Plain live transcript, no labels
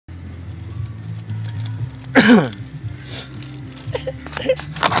Look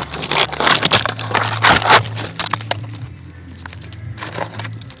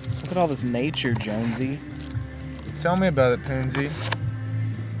at all this nature, Jonesy. Tell me about it, Puunsi.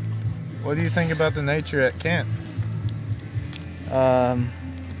 What do you think about the nature at camp?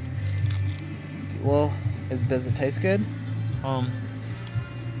 Well, does it taste good?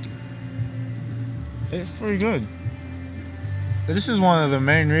 It's pretty good. This is one of the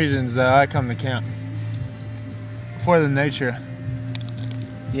main reasons that I come to camp. For the nature.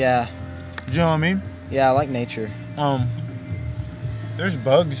 Yeah. Do you know what I mean? Yeah, I like nature. There's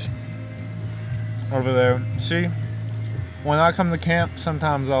bugs over there. See, when I come to camp,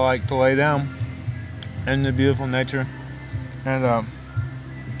 sometimes I like to lay down in the beautiful nature and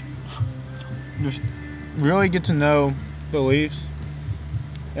just really get to know the leaves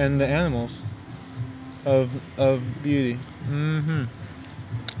and the animals of beauty.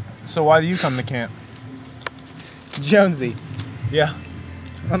 So why do you come to camp? Jonesy, Yeah.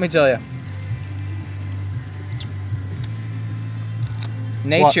 let me tell you.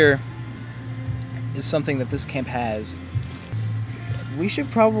 Nature is something that this camp has. We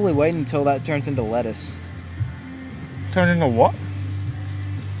should probably wait until that turns into lettuce. Turn into what?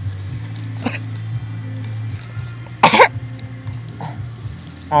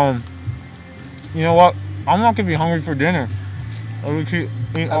 You know what? I'm not gonna be hungry for dinner.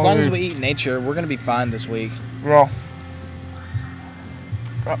 As long as we eat nature, we're gonna be fine this week. Yeah.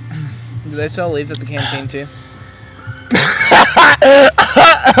 Do they sell leaves at the canteen too?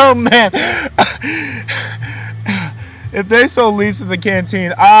 Oh man! If they sold leaves at the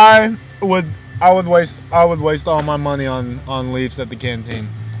canteen, I would waste all my money on leaves at the canteen.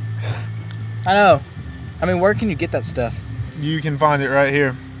 I know. I mean, where can you get that stuff? You can find it right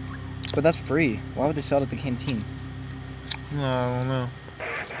here. But that's free. Why would they sell it at the canteen? No, I don't know.